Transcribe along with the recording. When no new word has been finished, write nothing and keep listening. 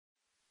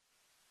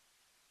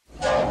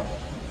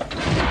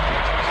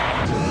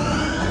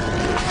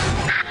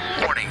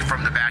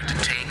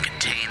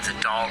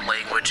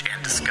language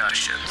and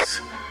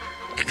discussions.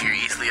 If you're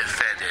easily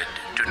offended,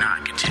 do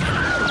not continue.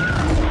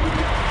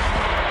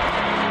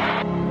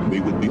 We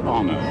would be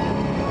honored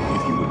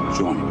if you would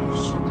join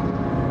us.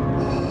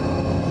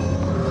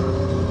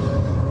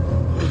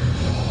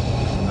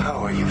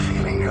 How are you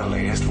feeling? Your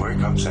latest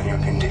workups on your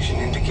condition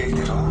indicate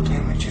that all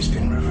damage has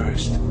been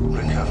reversed.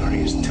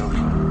 Recovery is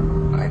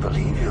total. I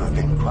believe you have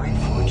been quite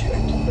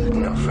fortunate.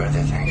 No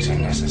further thanks are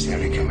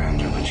necessary,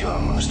 Commander, but you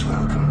are most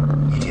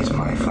welcome. It is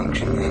my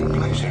function and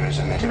pleasure as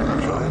a medical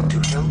droid to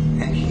help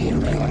and heal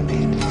human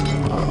beings.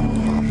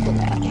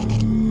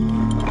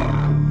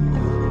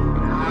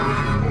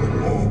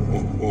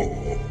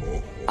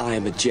 I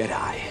am a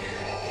Jedi,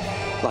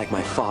 like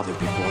my father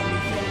before me.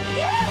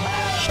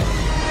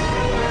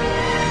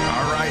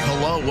 All right,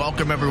 hello,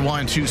 welcome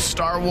everyone to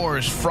Star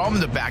Wars from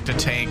the Bacta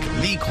Tank,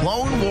 the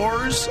Clone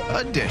Wars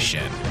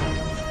edition.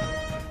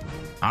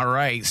 All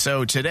right,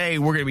 so today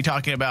we're going to be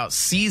talking about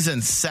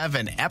Season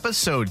 7,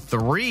 Episode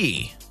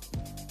 3.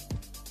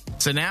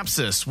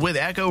 Synapsis with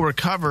Echo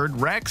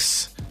recovered,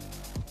 Rex,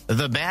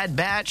 the Bad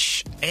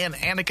Batch, and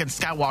Anakin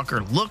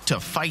Skywalker look to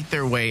fight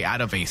their way out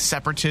of a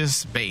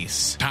separatist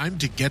base. Time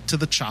to get to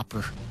the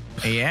chopper.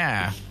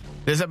 Yeah.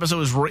 This episode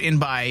was written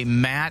by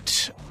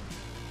Matt...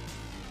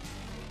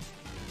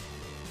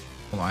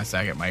 Hold on a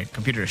second, my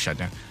computer just shut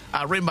down.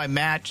 Written by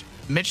Matt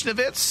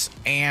Michnovitz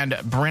and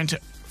Brent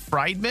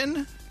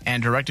Friedman,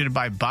 and directed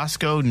by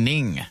Bosco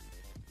Ning.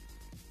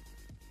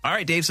 All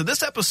right, Dave, so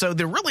this episode,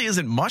 there really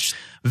isn't much.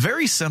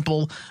 Very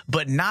simple,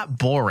 but not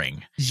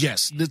boring.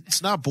 Yes,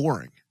 it's not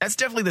boring. That's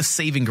definitely the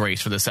saving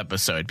grace for this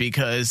episode,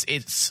 because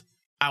it's,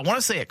 I want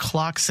to say it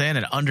clocks in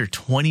at under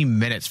 20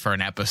 minutes for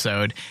an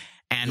episode.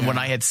 And when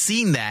I had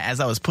seen that,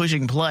 as I was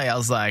pushing play, I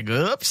was like,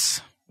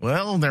 oops,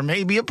 well, there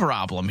may be a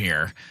problem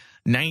here.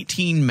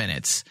 19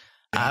 minutes.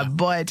 Yeah.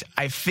 But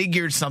I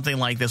figured something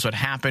like this would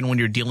happen when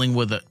you're dealing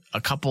with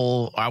a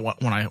couple,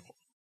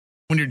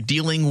 when you're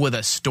dealing with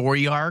a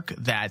story arc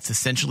that's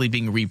essentially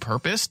being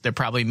repurposed. They're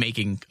probably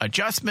making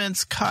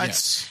adjustments,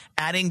 cuts,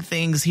 adding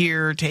things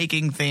here,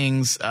 taking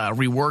things,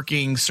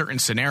 reworking certain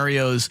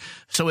scenarios.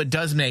 So it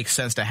does make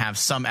sense to have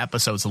some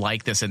episodes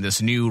like this in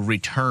this new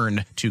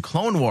return to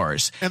Clone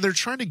Wars. And they're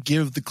trying to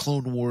give the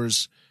Clone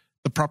Wars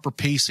the proper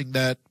pacing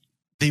that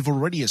they've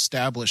already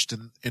established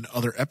in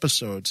other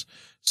episodes.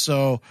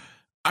 So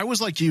I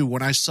was like you,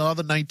 when I saw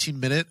the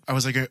 19-minute, I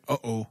was like,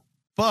 uh-oh.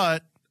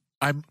 But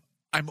I'm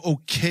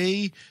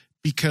okay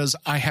because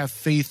I have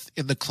faith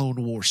in the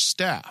Clone Wars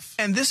staff.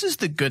 And this is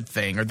the good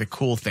thing, or the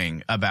cool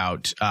thing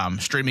about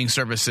streaming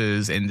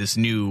services in this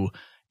new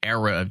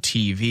era of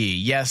TV.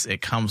 Yes,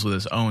 it comes with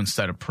its own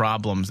set of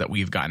problems that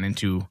we've gotten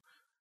into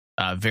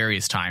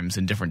various times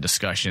in different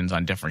discussions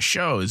on different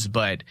shows.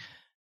 But,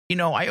 you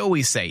know, I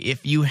always say,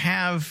 if you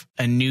have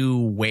a new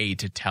way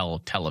to tell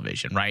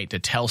television, right, to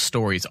tell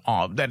stories,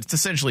 that's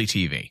essentially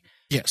TV.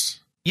 Yes.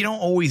 You don't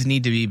always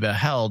need to be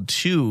beheld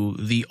to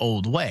the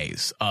old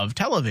ways of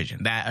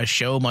television, that a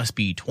show must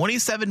be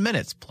 27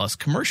 minutes plus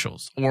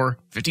commercials, or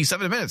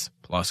 57 minutes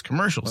plus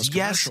commercials.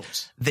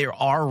 Yes, there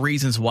are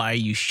reasons why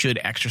you should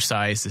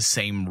exercise the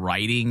same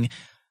writing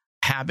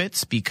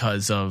habits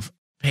because of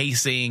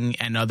pacing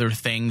and other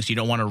things. You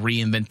don't want to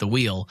reinvent the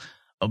wheel.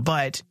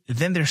 But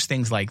then there's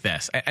things like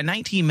this. A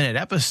 19-minute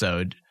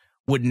episode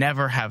would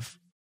never have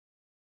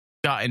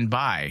gotten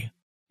by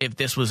if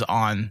this was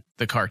on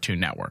the Cartoon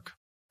Network.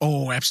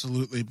 Oh,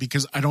 absolutely.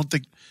 Because I don't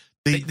think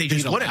they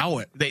just wouldn't allow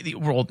it.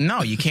 Well,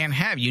 no, you can't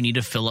have. You need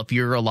to fill up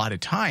your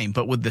allotted time.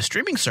 But with the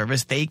streaming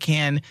service, they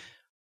can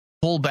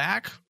pull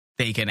back.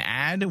 They can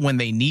add when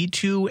they need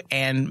to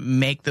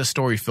and make the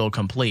story feel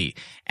complete.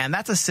 And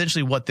that's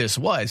essentially what this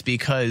was,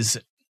 because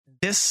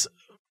this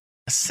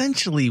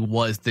essentially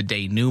was the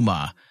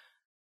denouement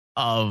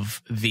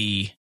of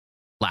the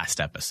last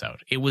episode.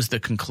 It was the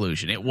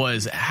conclusion. It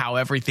was how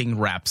everything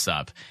wraps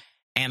up.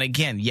 And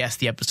again, yes,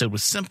 the episode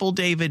was simple,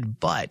 David,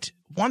 but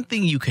one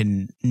thing you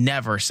can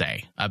never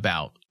say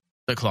about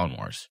the Clone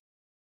Wars,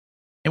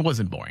 it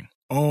wasn't boring.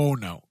 Oh,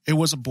 no, it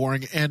wasn't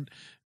boring. And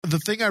the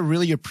thing I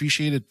really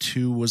appreciated,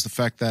 too, was the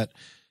fact that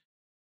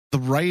the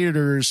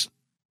writers,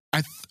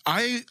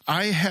 I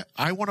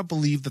want to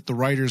believe that the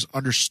writers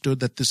understood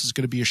that this is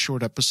going to be a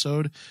short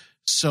episode.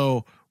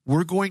 So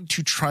we're going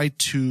to try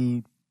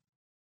to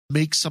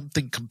make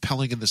something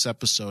compelling in this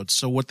episode.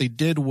 So what they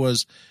did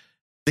was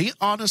they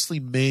honestly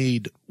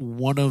made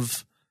one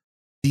of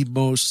the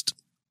most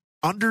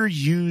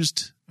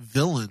underused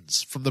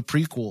villains from the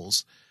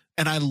prequels.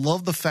 And I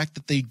love the fact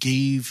that they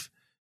gave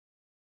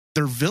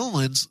their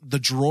villains, the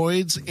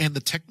droids and the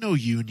Techno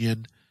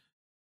Union,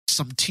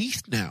 some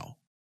teeth now.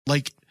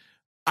 Like,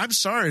 I'm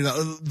sorry,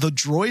 the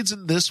droids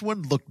in this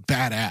one look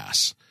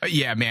badass.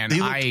 Yeah, man. They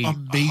look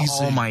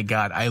amazing. Oh, my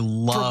God. I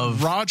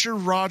love...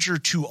 From Roger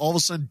to all of a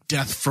sudden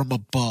death from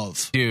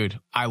above. Dude,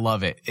 I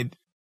love it.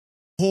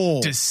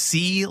 To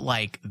see,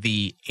 like,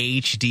 the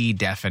HD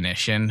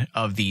definition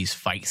of these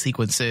fight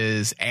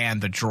sequences and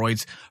the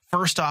droids.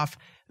 First off,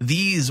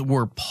 these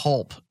were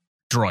pulp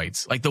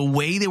droids. Like the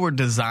way they were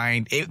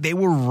designed, they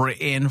were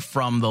written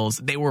from those.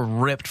 They were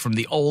ripped from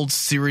the old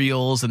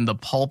serials and the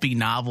pulpy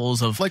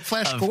novels of Like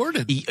Flash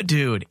Gordon.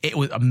 Dude, it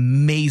was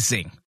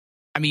amazing.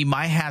 I mean,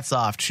 my hat's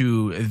off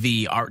to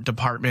the art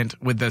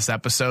department with this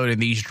episode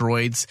and these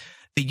droids,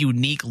 the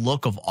unique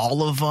look of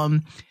all of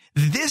them.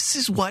 This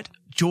is what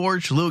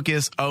George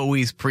Lucas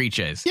always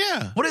preaches.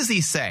 Yeah. What does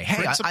he say?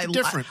 Hey,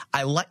 different.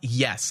 I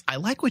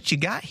like what you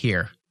got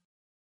here.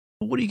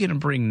 But what are you going to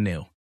bring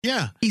new?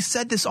 Yeah. He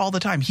said this all the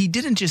time. He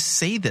didn't just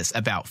say this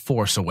about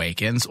Force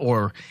Awakens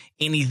or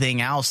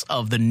anything else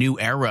of the new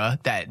era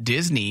that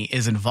Disney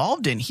is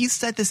involved in. He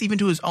said this even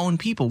to his own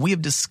people. We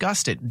have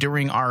discussed it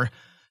during our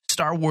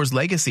Star Wars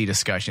Legacy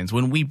discussions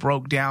when we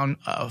broke down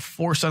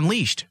Force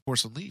Unleashed.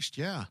 Force Unleashed,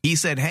 yeah. He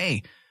said,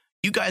 hey,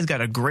 you guys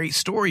got a great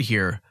story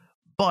here,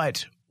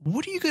 but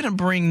what are you going to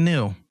bring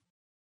new?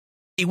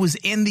 It was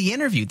in the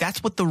interview.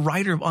 That's what the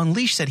writer of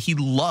Unleashed said he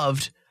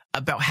loved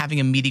about having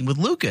a meeting with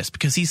Lucas,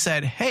 because he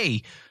said,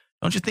 hey,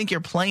 don't you think you're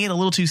playing it a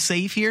little too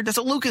safe here? That's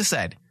what Lucas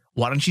said.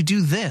 Why don't you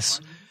do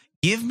this?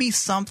 Give me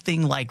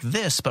something like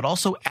this, but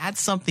also add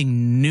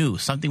something new,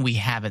 something we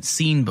haven't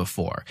seen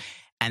before.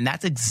 And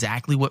that's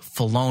exactly what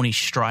Filoni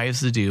strives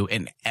to do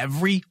in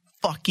every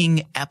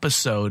fucking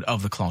episode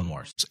of the Clone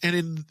Wars.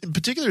 And in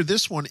particular,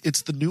 this one,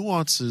 it's the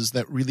nuances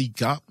that really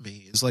got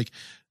me. It's like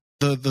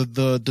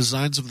the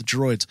designs of the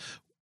droids.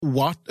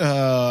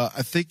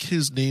 I think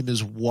his name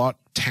is Wat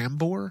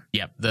Tambor.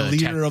 Yep, the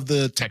leader of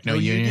the Techno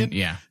Union.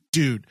 Yeah,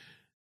 dude,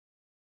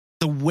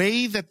 the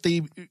way that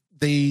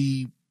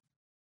they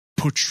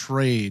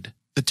portrayed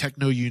the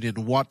Techno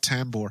Union, Wat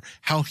Tambor,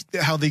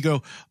 how they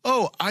go,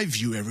 oh, I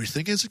view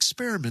everything as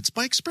experiments.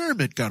 My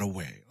experiment got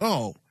away.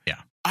 Oh,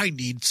 yeah. I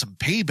need some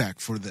payback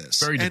for this.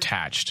 Very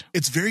detached.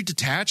 It's very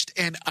detached,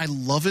 and I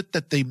love it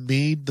that they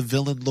made the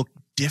villain look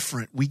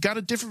different. We got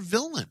a different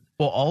villain.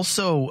 Well,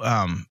 also,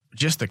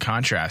 just the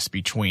contrast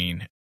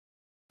between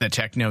the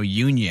Techno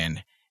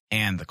Union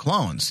and the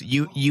clones.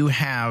 You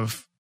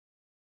have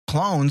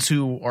clones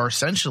who are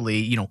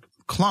essentially,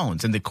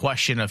 clones, and the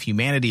question of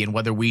humanity and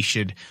whether we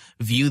should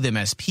view them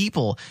as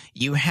people.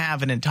 You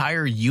have an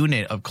entire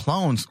unit of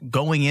clones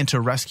going in to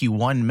rescue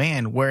one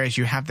man, whereas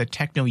you have the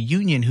Techno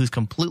Union who's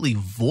completely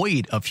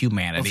void of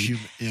humanity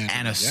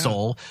and a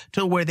soul,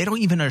 to where they don't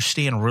even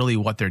understand really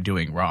what they're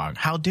doing wrong.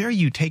 How dare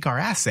you take our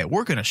asset?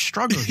 We're going to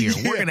struggle here.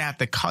 We're going to have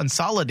to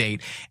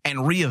consolidate and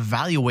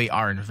reevaluate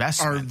our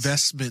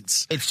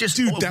investments. It's just,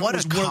 dude, that what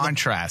was a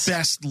contrast. One of the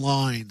best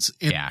lines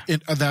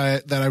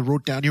that I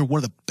wrote down here.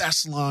 One of the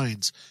best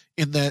lines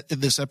in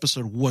this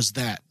episode was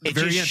that.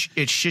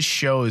 It just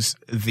shows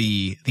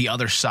the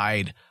other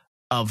side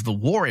of the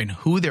war and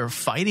who they're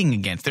fighting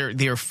against.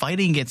 They're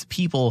fighting against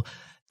people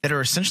that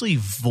are essentially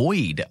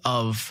void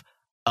of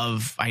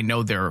I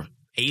know they're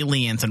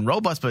aliens and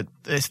robots, but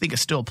I think it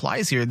still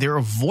applies here. They're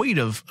void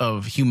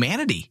of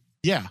humanity.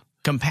 Yeah.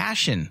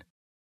 Compassion.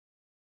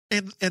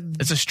 And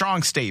it's a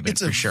strong statement,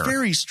 for sure. It's a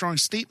very strong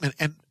statement.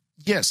 And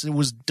yes, it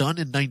was done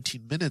in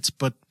 19 minutes,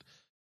 but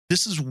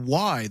this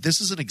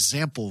is an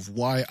example of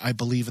why I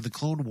believe in the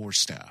Clone Wars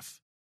staff.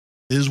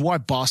 This is why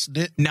Boss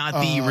Knit. Not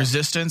the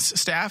Resistance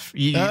staff?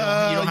 You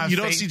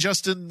don't see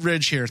Justin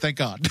Ridge here, thank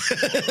God.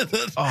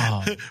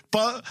 Oh.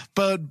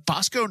 But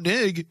Bosco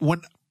Nig,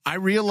 when I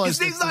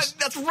realized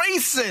that's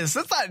racist.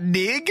 That's not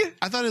Nig.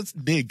 I thought it's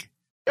Nig.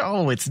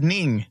 Oh, it's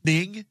Ning.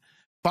 Ning.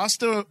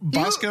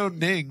 Bosco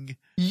Ning.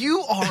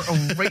 You are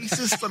a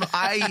racist, and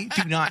I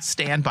do not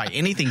stand by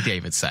anything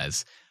David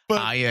says. But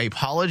I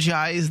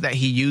apologize that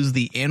he used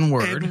the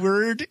N-word.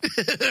 N-word.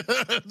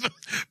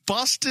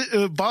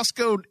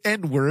 Bosco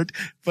N-word.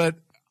 But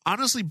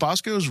honestly,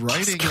 Bosco's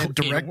writing and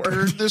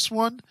director in this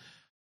one.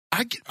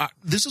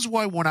 This is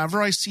why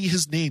whenever I see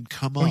his name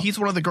come up. He's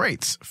one of the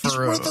greats for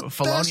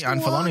Filoni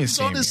on Filoni's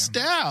team. On his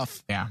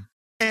staff. Yeah.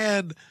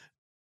 And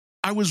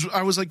I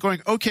was like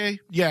going, okay,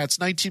 yeah, it's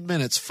 19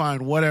 minutes.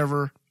 Fine,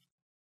 whatever.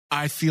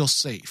 I feel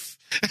safe.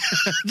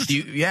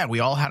 We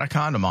all had a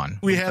condom on.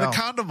 We had a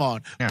condom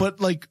on. Yeah.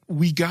 But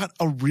we got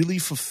a really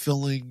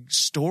fulfilling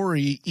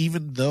story,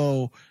 even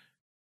though,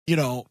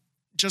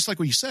 just like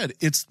what you said,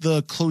 it's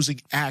the closing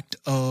act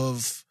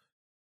of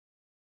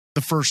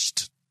the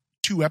first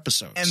 2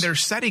 episodes. And they're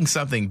setting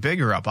something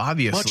bigger up,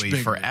 obviously,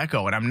 for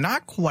Echo. And I'm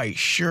not quite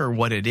sure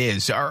what it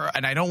is.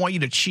 And I don't want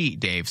you to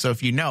cheat, Dave. So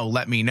if you know,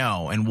 let me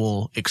know and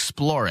we'll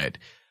explore it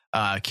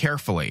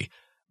carefully.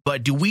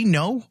 But do we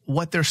know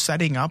what they're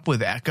setting up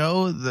with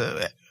Echo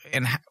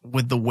and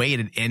with the way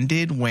it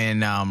ended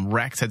when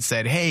Rex had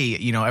said, hey,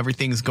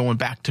 everything's going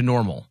back to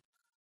normal?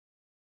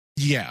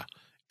 Yeah.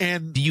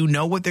 And do you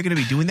know what they're going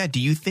to be doing that?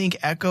 Do you think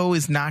Echo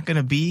is not going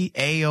to be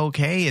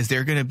A-okay? Is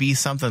there going to be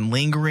something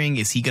lingering?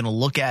 Is he going to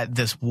look at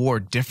this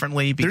war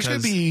differently? There's going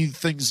to be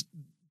things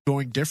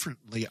going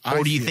differently.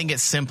 Or do you think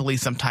it's simply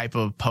some type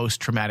of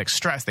post-traumatic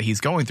stress that he's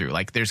going through?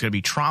 Like there's going to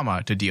be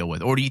trauma to deal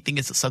with? Or do you think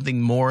it's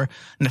something more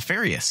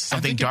nefarious,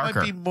 something darker?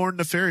 It might be more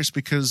nefarious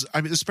because,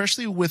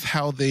 especially with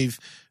how they've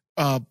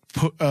kind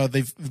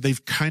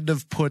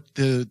of put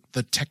the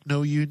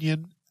Techno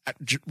Union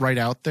right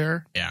out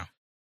there. Yeah.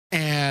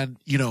 And,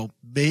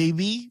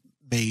 maybe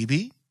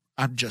maybe,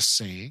 I'm just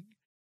saying,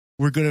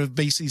 we're going to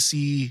basically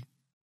see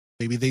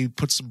maybe they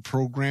put some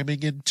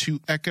programming into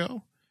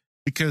Echo,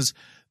 because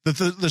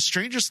the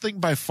strangest thing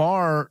by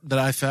far that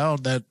I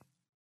found that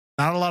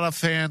not a lot of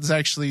fans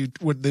actually,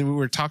 when they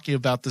were talking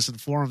about this in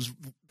forums,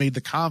 made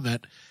the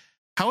comment,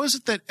 how is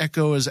it that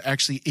Echo is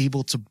actually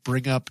able to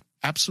bring up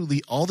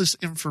absolutely all this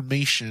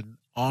information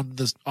on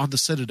the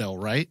Citadel,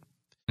 right?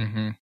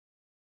 Mm-hmm.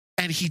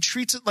 And he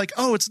treats it like,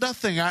 oh, it's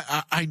nothing.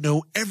 I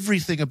know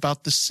everything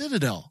about the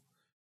Citadel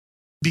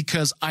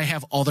because I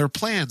have all their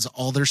plans,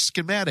 all their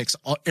schematics,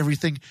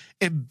 everything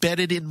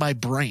embedded in my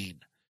brain.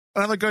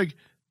 And I'm like going,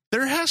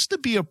 there has to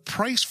be a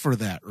price for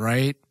that,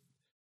 right?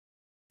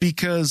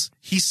 Because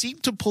he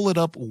seemed to pull it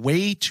up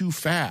way too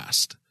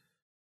fast,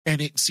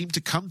 and it seemed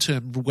to come to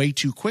him way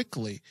too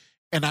quickly.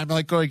 And I'm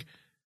like going,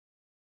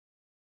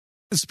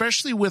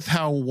 especially with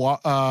how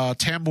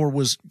Tambor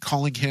was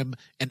calling him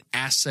an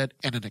asset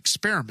and an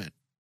experiment.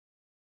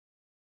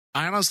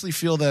 I honestly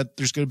feel that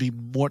there's going to be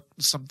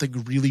something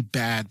really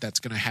bad that's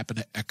going to happen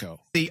to Echo.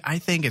 See, I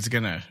think it's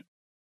going to...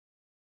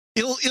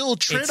 It'll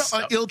tread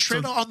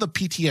on the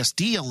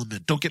PTSD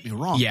element. Don't get me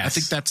wrong. Yes. I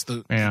think that's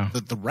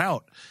the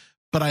route.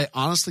 But I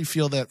honestly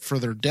feel that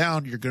further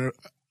down,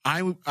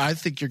 I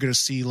think you're going to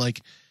see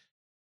like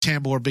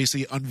Tambor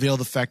basically unveil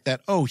the fact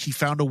that, oh, he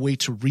found a way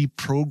to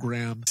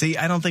reprogram. See,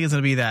 I don't think it's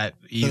going to be that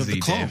easy, the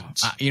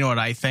clones. Dave. You know what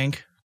I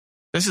think?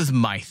 This is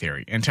my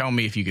theory, and tell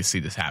me if you can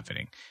see this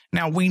happening.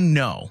 Now, we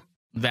know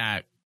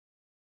that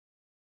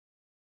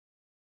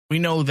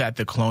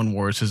the Clone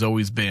Wars has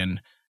always been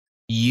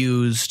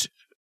used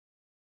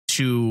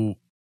to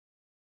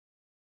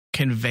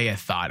convey a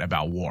thought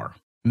about war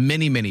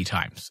many, many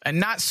times, and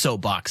not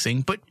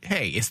soapboxing, but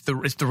hey, it's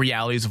the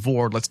realities of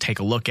war. Let's take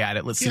a look at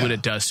it. Let's see what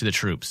it does to the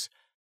troops.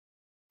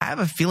 I have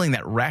a feeling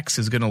that Rex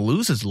is going to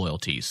lose his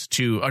loyalties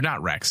to, or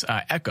not Rex,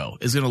 Echo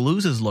is going to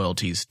lose his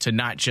loyalties to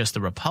not just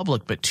the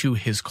Republic, but to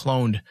his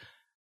cloned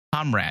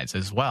comrades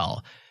as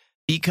well.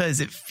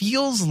 Because it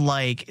feels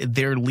like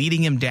they're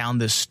leading him down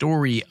this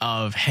story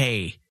of,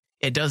 hey,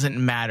 it doesn't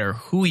matter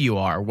who you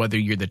are, whether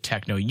you're the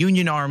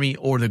Techno-Union Army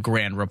or the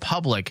Grand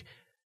Republic,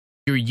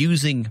 you're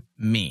using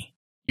me.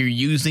 You're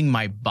using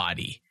my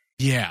body.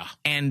 Yeah.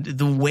 And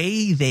the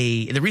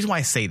reason why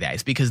I say that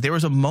is because there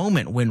was a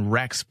moment when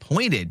Rex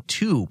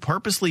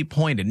purposely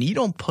pointed, and you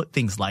don't put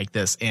things like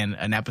this in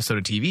an episode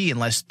of TV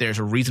unless there's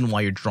a reason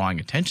why you're drawing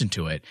attention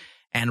to it.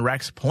 And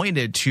Rex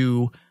pointed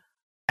to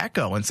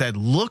Echo and said,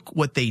 look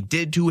what they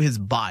did to his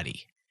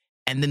body.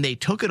 And then they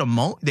took a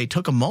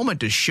moment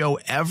to show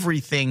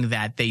everything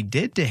that they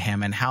did to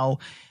him and how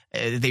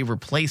they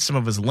replaced some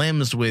of his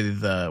limbs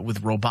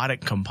with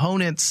robotic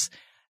components.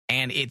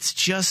 And it's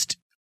just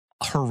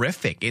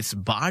horrific. It's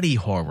body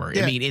horror.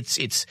 Yeah. I mean, it's.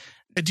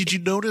 And did you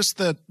notice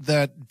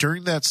that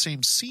during that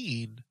same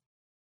scene,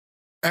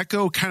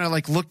 Echo kind of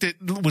like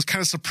was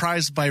kind of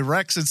surprised by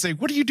Rex and saying,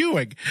 "What are you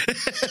doing?"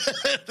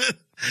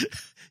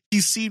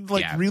 He seemed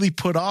like really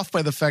put off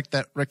by the fact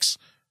that Rex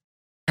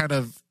kind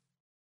of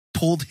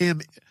pulled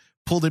him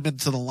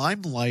into the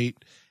limelight.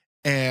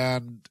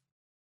 And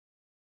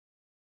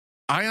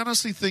I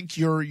honestly think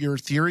your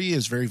theory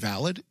is very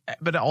valid.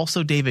 But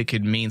also, David,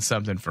 could mean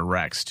something for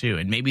Rex, too.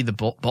 And maybe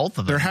both of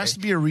them. There has to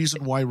be a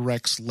reason why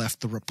Rex left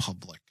the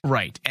Republic.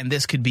 Right. And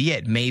this could be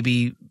it.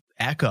 Maybe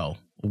Echo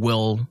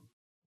will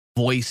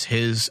voice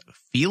his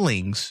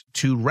feelings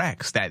to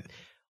Rex that,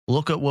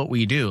 look at what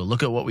we do.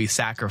 Look at what we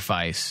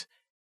sacrifice.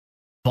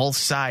 Both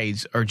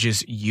sides are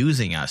just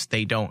using us.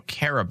 They don't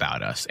care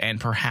about us. And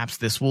perhaps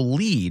this will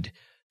lead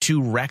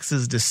to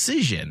Rex's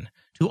decision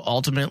to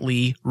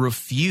ultimately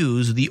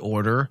refuse the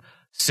Order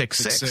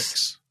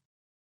 66.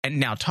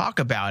 And now talk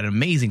about an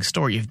amazing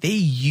story. If they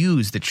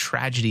use the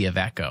tragedy of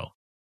Echo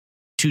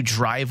to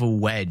drive a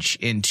wedge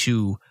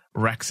into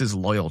Rex's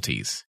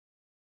loyalties,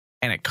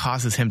 and it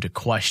causes him to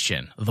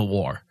question the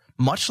war,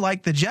 much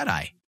like the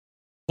Jedi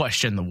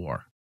question the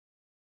war.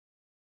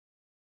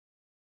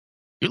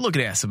 You're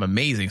looking at some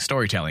amazing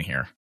storytelling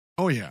here.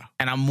 Oh, yeah.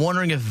 And I'm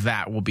wondering if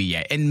that will be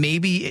it. And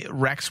maybe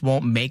Rex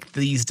won't make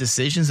these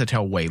decisions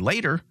until way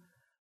later,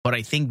 but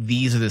I think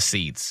these are the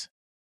seeds.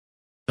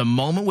 The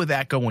moment with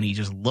Echo when he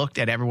just looked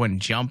at everyone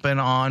jumping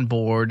on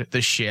board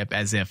the ship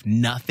as if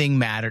nothing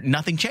mattered,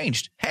 nothing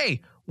changed.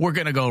 Hey, we're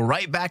going to go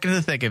right back into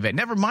the thick of it.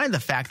 Never mind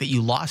the fact that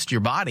you lost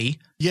your body.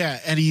 Yeah,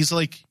 and he's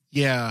like,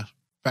 yeah,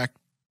 back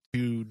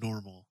to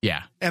normal.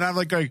 Yeah. And I'm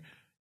like going,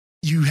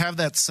 you have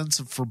that sense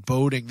of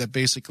foreboding that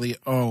basically,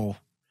 oh,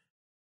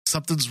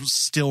 something's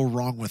still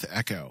wrong with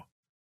Echo.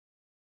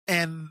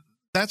 And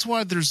that's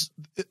why there's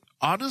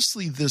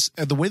honestly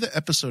the way the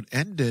episode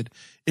ended,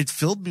 it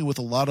filled me with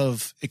a lot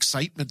of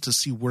excitement to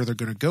see where they're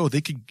going to go.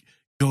 They could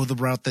go the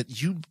route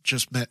that you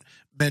just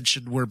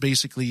mentioned, where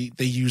basically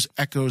they use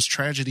Echo's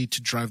tragedy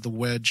to drive the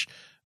wedge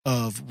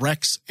of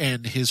Rex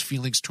and his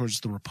feelings towards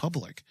the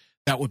Republic.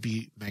 That would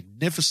be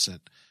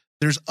magnificent.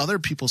 There's other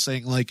people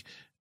saying like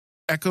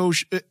Echo,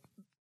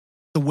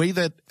 the way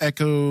that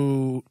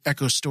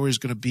Echo's story is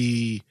going to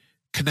be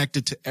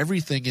connected to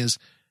everything is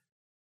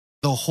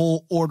the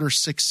whole Order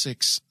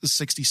 66.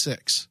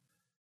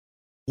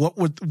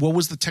 what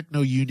was the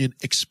Techno Union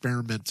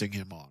experimenting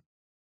him on?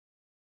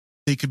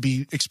 They could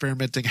be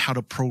experimenting how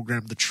to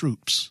program the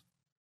troops.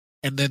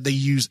 And then they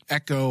use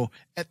Echo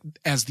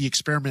as the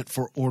experiment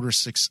for Order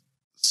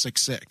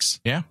 666.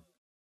 Yeah.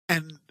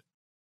 And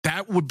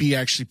that would be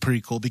actually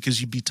pretty cool because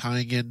you'd be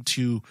tying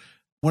into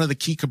one of the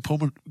key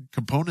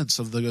components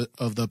of the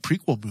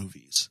prequel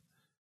movies.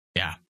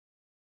 Yeah.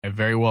 It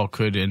very well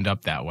could end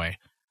up that way.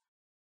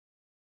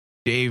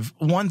 Dave,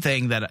 one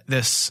thing that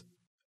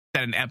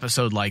an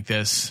episode like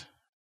this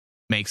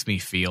makes me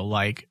feel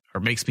like,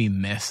 or makes me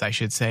miss, I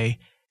should say.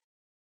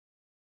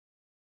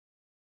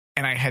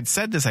 And I had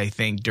said this, I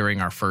think,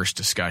 during our first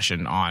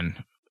discussion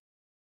on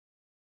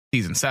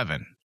season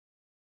 7.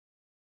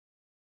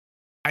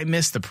 I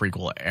miss the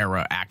prequel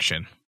era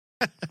action.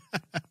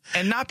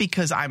 And not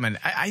because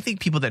I think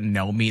people that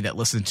know me, that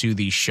listen to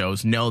these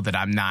shows, know that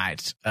I'm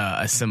not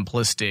a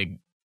simplistic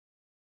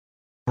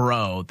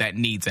bro that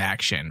needs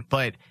action.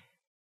 But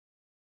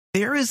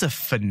there is a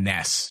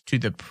finesse to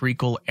the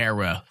prequel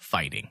era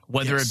fighting,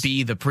 whether it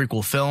be the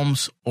prequel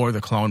films or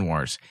the Clone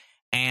Wars.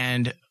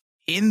 And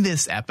in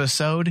this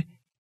episode,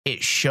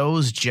 it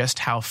shows just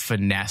how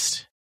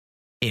finessed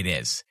it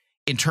is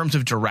in terms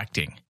of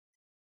directing.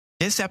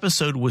 This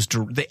episode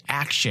the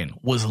action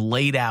was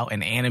laid out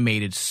and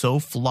animated so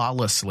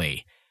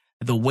flawlessly.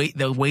 The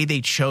way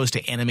they chose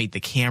to animate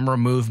the camera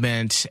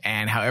movement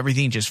and how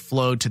everything just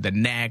flowed to the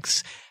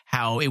necks,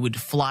 how it would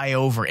fly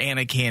over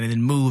Anakin and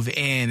then move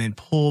in and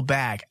pull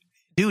back.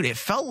 Dude, it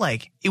felt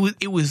like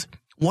it was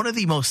one of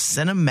the most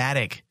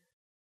cinematic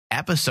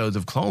episodes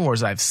of Clone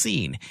Wars I've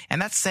seen.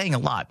 And that's saying a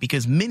lot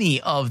because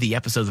many of the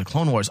episodes of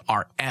Clone Wars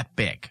are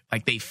epic.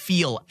 Like, they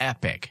feel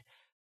epic.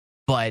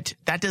 But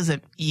that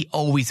doesn't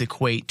always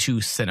equate to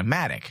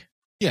cinematic.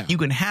 Yeah. You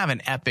can have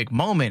an epic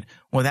moment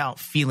without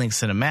feeling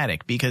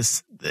cinematic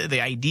because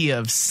the idea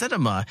of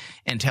cinema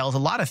entails a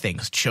lot of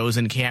things.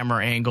 Chosen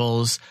camera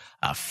angles,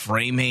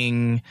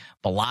 framing,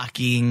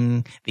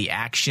 blocking, the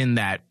action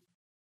that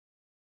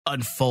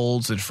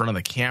unfolds in front of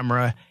the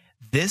camera.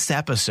 This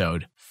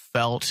episode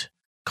felt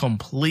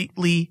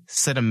completely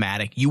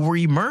cinematic. You were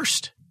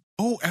immersed.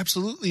 Oh,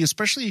 absolutely.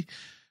 Especially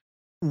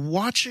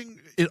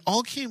watching, it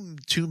all came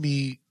to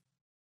me.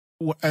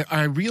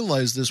 I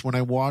realized this when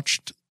you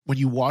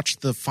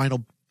watched the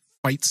final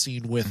fight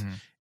scene with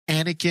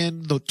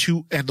Anakin,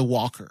 the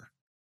Walker,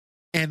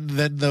 and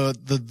then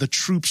the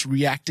troops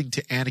reacting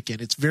to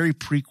Anakin. It's very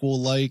prequel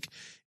like.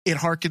 It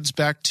harkens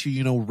back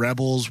to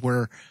Rebels,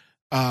 where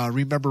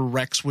remember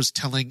Rex was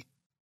telling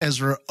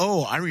Ezra,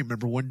 "Oh, I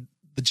remember when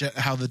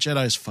how the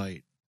Jedis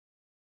fight,"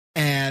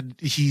 and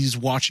he's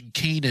watching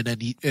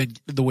Kanan and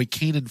the way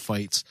Kanan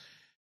fights.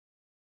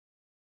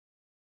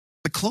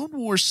 The Clone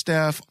Wars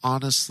staff,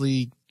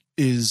 honestly,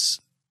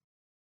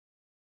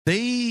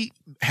 they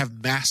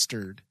have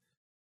mastered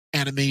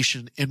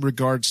animation in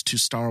regards to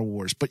Star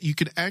Wars, but you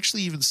could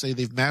actually even say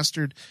they've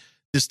mastered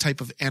this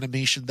type of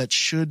animation that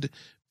should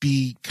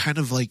be kind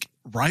of like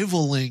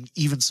rivaling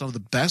even some of the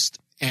best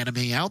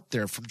anime out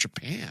there from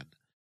Japan.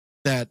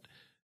 That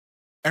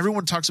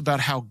everyone talks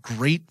about how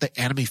great the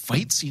anime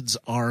fight scenes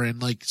are in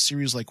like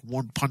series like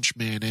One Punch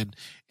Man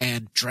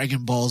and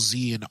Dragon Ball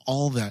Z and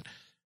all that.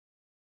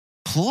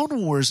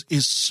 Clone Wars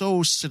is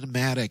so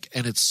cinematic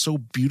and it's so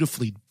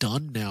beautifully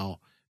done now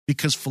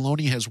because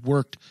Filoni has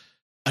worked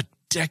a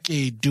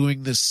decade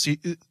doing this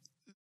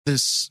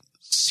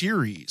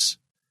series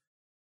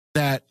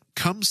that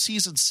come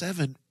season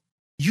 7,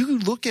 you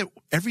look at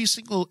every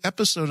single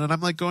episode and I'm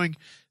like going,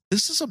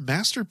 this is a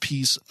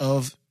masterpiece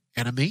of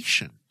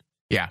animation.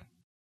 Yeah.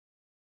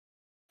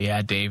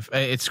 Yeah, Dave.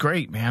 It's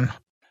great, man.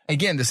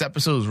 Again, this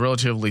episode is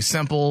relatively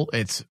simple.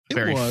 It's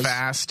very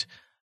fast.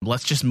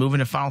 Let's just move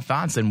into final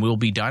thoughts and we'll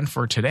be done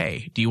for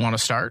today. Do you want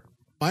to start?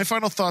 My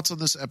final thoughts on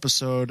this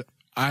episode.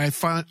 I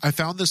found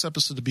this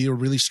episode to be a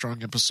really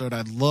strong episode.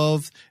 I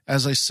love,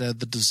 as I said,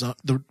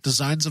 the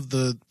designs of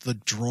the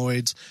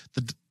droids,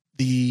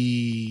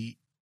 the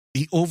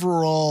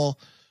overall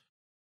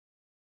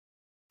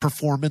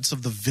performance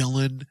of the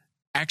villain,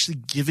 actually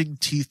giving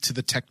teeth to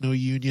the Techno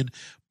Union,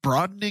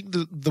 broadening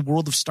the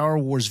world of Star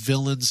Wars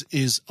villains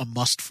is a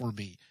must for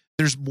me.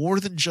 There's more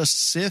than just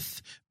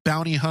Sith,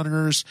 bounty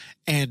hunters,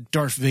 and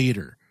Darth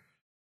Vader.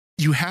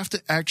 You have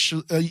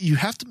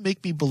to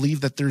make me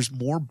believe that there's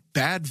more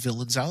bad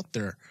villains out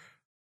there.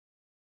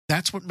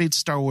 That's what made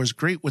Star Wars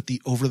great with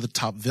the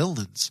over-the-top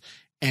villains.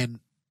 And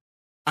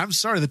I'm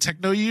sorry, the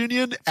Techno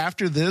Union,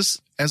 after this,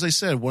 as I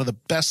said, one of the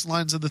best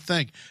lines of the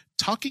thing,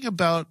 talking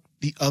about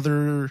the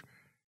other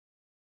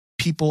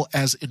people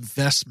as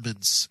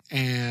investments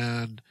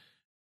and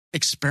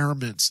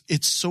experiments.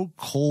 It's so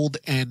cold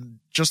and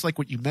just like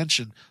what you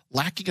mentioned,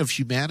 lacking of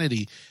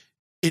humanity,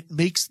 it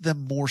makes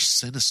them more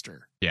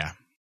sinister. Yeah.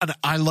 And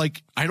I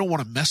don't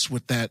want to mess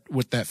with that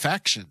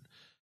faction.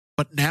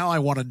 But now I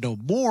want to know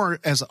more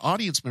as an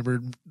audience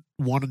member,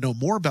 want to know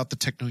more about the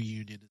Techno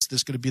Union. Is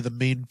this going to be the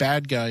main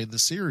bad guy in the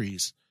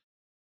series?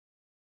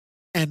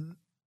 And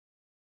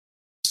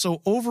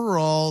so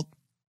overall,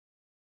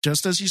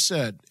 just as you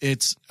said,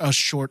 it's a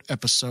short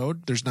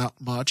episode. There's not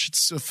much.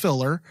 It's a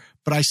filler,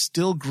 but I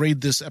still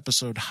grade this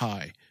episode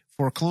high.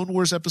 For a Clone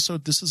Wars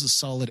episode, this is a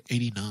solid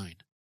 89.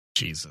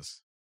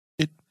 Jesus.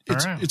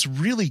 It's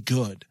really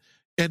good.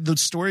 And the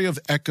story of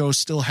Echo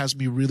still has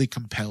me really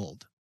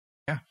compelled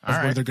of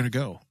where they're going to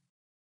go.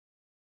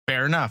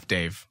 Fair enough,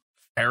 Dave.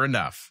 Fair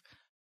enough.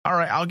 All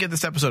right, I'll give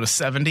this episode a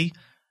 70.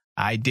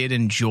 I did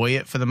enjoy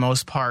it for the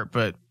most part,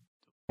 but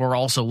we're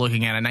also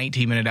looking at a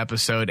 19-minute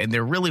episode, and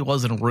there really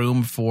wasn't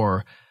room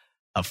for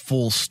a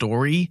full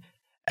story.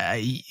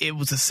 It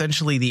was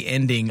essentially the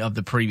ending of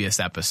the previous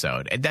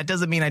episode. And that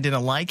doesn't mean I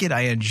didn't like it.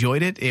 I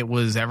enjoyed it. It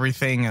was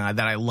everything that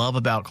I love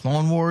about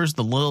Clone Wars.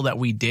 The little that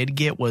we did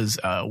get was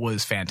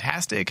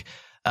fantastic.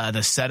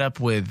 The setup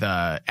with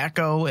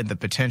Echo and the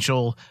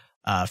potential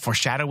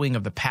foreshadowing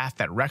of the path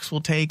that Rex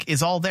will take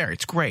is all there.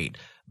 It's great.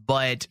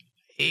 But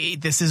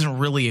this isn't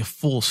really a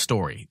full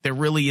story. There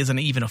really isn't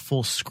even a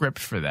full script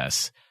for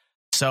this.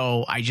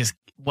 So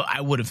I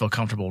wouldn't feel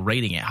comfortable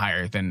rating it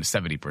higher than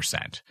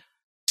 70%.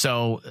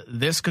 So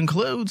this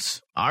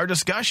concludes our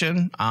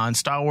discussion on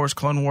Star Wars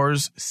Clone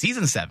Wars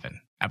Season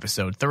 7,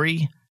 Episode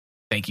 3.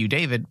 Thank you,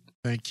 David.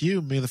 Thank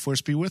you. May the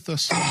Force be with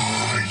us.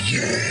 Ah,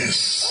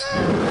 yes.